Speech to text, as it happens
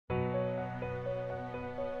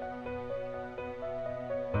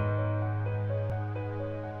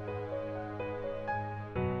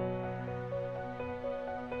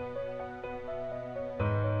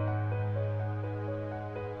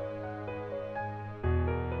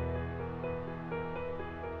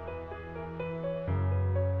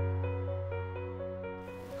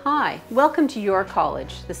Hi, welcome to your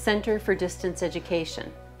college, the Center for Distance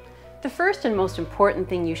Education. The first and most important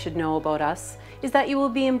thing you should know about us is that you will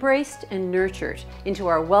be embraced and nurtured into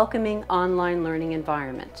our welcoming online learning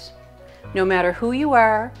environment. No matter who you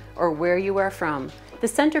are or where you are from, the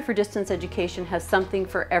Center for Distance Education has something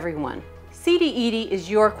for everyone. CDED is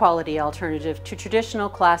your quality alternative to traditional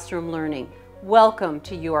classroom learning. Welcome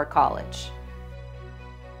to your college.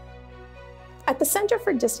 At the Center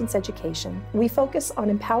for Distance Education, we focus on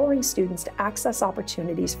empowering students to access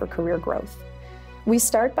opportunities for career growth. We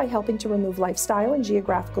start by helping to remove lifestyle and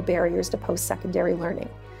geographical barriers to post-secondary learning.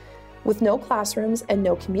 With no classrooms and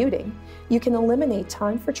no commuting, you can eliminate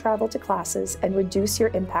time for travel to classes and reduce your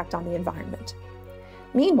impact on the environment.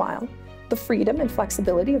 Meanwhile, the freedom and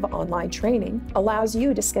flexibility of online training allows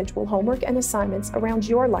you to schedule homework and assignments around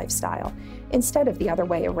your lifestyle instead of the other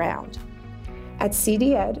way around. At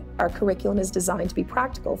CDED, our curriculum is designed to be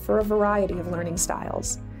practical for a variety of learning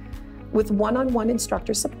styles. With one-on-one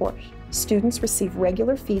instructor support, students receive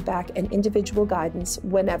regular feedback and individual guidance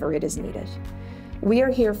whenever it is needed. We are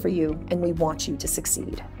here for you, and we want you to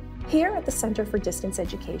succeed. Here at the Center for Distance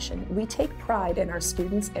Education, we take pride in our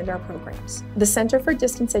students and our programs. The Center for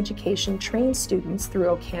Distance Education trains students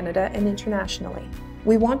throughout Canada and internationally.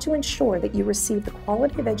 We want to ensure that you receive the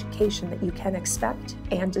quality of education that you can expect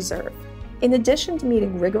and deserve. In addition to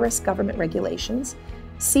meeting rigorous government regulations,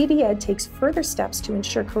 CDED takes further steps to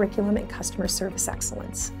ensure curriculum and customer service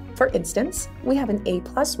excellence. For instance, we have an A+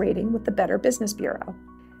 rating with the Better Business Bureau.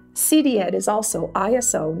 CDED is also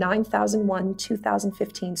ISO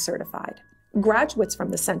 9001-2015 certified. Graduates from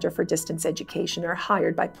the Center for Distance Education are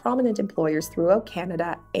hired by prominent employers throughout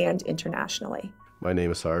Canada and internationally. My name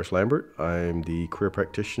is Cyrus Lambert. I'm the career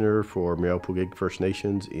practitioner for Meow-Pugig First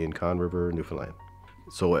Nations in Conn River, Newfoundland.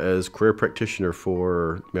 So as career practitioner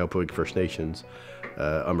for Meow-Pugig First Nations,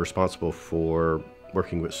 I'm responsible for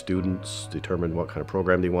working with students, determine what kind of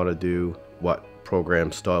program they want to do, what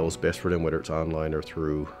program style is best for them, whether it's online or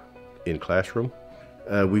through in classroom.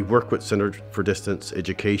 We work with Center for Distance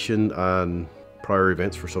Education on prior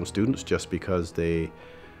events for some students just because they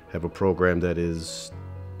have a program that is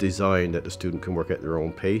designed that the student can work at their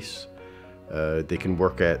own pace. They can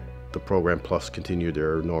work at the program plus continue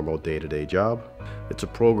their normal day-to-day job. It's a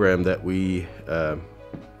program that we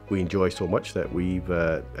enjoy so much that we've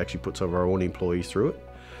actually put some of our own employees through it.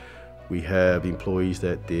 We have employees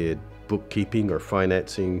that did bookkeeping or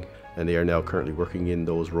financing, and they are now currently working in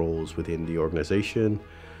those roles within the organization.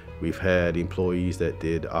 We've had employees that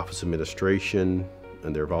did office administration,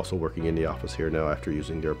 and they're also working in the office here now after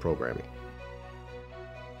using their programming.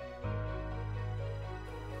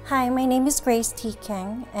 Hi, my name is Grace T.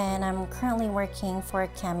 King, and I'm currently working for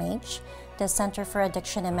CAMH, the Center for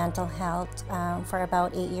Addiction and Mental Health, for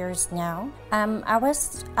about 8 years now.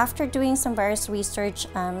 After doing some various research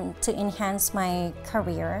to enhance my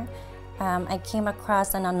career, I came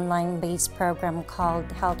across an online-based program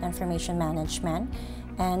called Health Information Management,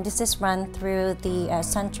 and this is run through the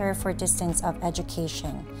Center for Distance of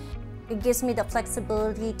Education. It gives me the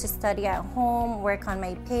flexibility to study at home, work on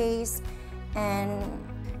my pace, and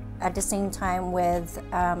at the same time with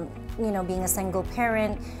being a single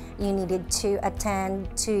parent, you needed to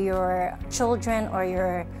attend to your children or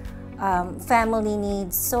your family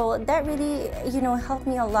needs. So that really helped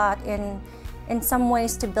me a lot in some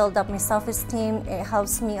ways to build up my self-esteem. It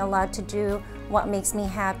helps me a lot to do what makes me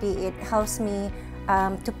happy. It helps me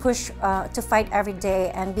to push, to fight every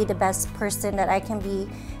day and be the best person that I can be.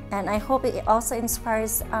 And I hope it also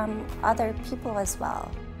inspires other people as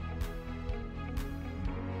well.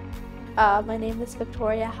 My name is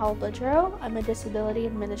Victoria Howell-Boudreau. I'm a disability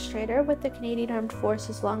administrator with the Canadian Armed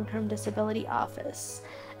Forces Long-Term Disability Office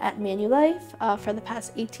at Manulife for the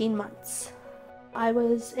past 18 months. I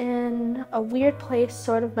was in a weird place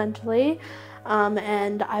sort of mentally,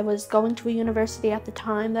 and I was going to a university at the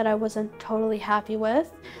time that I wasn't totally happy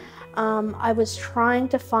with. I was trying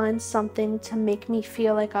to find something to make me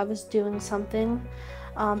feel like I was doing something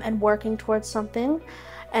and working towards something.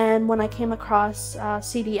 And when I came across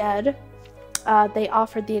CDED, they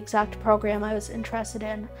offered the exact program I was interested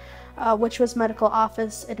in, which was medical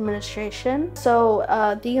office administration. So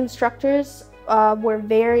the instructors were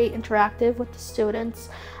very interactive with the students.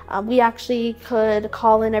 We actually could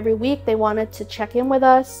call in every week. They wanted to check in with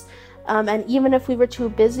us. And even if we were too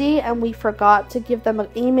busy and we forgot to give them an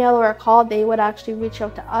email or a call, they would actually reach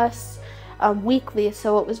out to us weekly.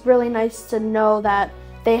 So it was really nice to know that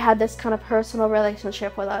they had this kind of personal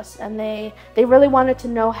relationship with us, and they really wanted to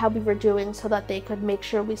know how we were doing so that they could make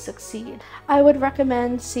sure we succeed. I would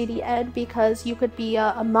recommend CD Ed because you could be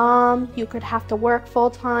a mom, you could have to work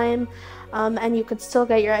full-time, and you could still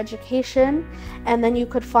get your education, and then you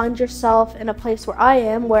could find yourself in a place where I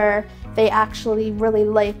am, where they actually really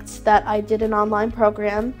liked that I did an online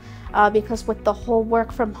program, because with the whole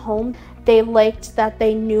work from home, they liked that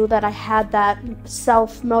they knew that I had that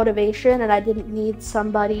self-motivation and I didn't need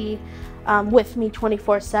somebody with me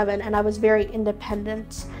 24/7, and I was very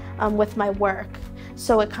independent with my work.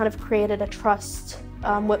 So it kind of created a trust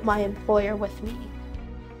with my employer with me.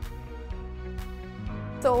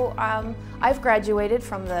 So I've graduated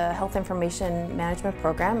from the Health Information Management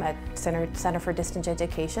program at Center for Distance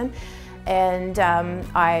Education, and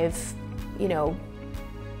I've,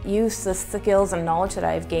 use the skills and knowledge that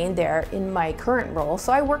I've gained there in my current role.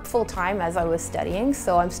 So I worked full-time as I was studying,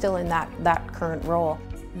 so I'm still in that current role.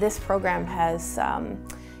 This program has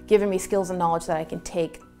given me skills and knowledge that I can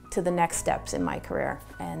take to the next steps in my career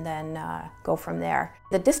and then go from there.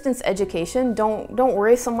 The distance education, don't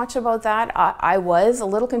worry so much about that. I was a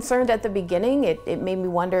little concerned at the beginning. It made me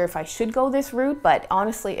wonder if I should go this route, but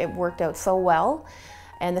honestly it worked out so well.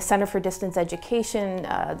 And the Center for Distance Education,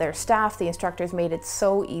 their staff, the instructors made it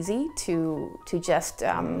so easy to just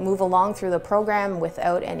move along through the program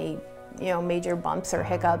without any major bumps or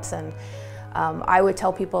hiccups. And I would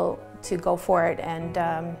tell people to go for it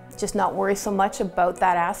and just not worry so much about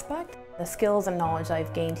that aspect. The skills and knowledge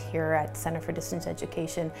I've gained here at Center for Distance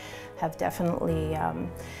Education have definitely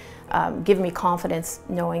given me confidence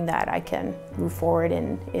knowing that I can move forward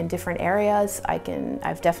in different areas.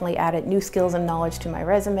 I've definitely added new skills and knowledge to my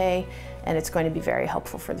resume, and it's going to be very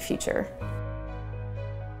helpful for the future.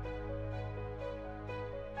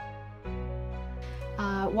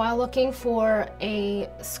 While looking for a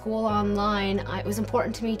school online, it was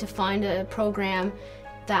important to me to find a program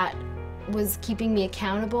that was keeping me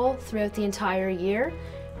accountable throughout the entire year.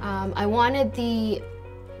 I wanted the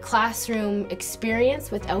classroom experience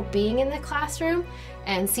without being in the classroom,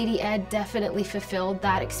 and CD Ed definitely fulfilled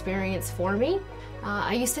that experience for me.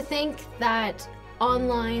 I used to think that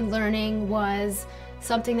online learning was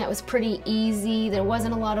something that was pretty easy, there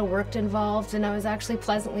wasn't a lot of work involved, and I was actually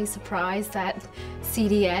pleasantly surprised that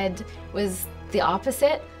CD Ed was the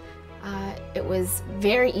opposite. It was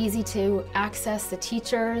very easy to access the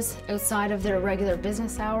teachers outside of their regular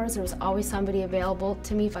business hours. There was always somebody available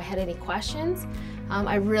to me if I had any questions.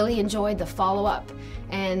 I really enjoyed the follow-up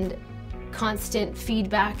and constant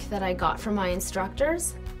feedback that I got from my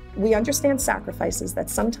instructors. We understand sacrifices that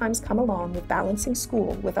sometimes come along with balancing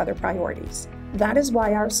school with other priorities. That is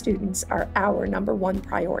why our students are our #1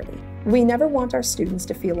 priority. We never want our students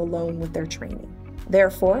to feel alone with their training.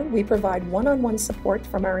 Therefore, we provide one-on-one support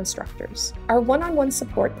from our instructors. Our one-on-one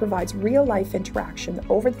support provides real-life interaction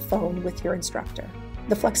over the phone with your instructor.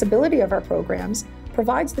 The flexibility of our programs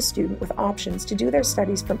provides the student with options to do their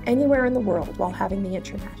studies from anywhere in the world while having the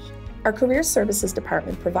internet. Our Career Services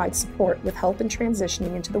Department provides support with help in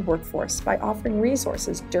transitioning into the workforce by offering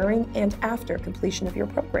resources during and after completion of your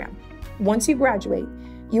program. Once you graduate,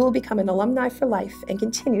 you will become an alumni for life and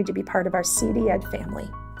continue to be part of our CD Ed family.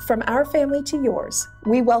 From our family to yours,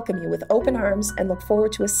 we welcome you with open arms and look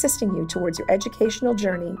forward to assisting you towards your educational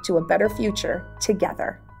journey to a better future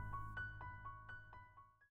together.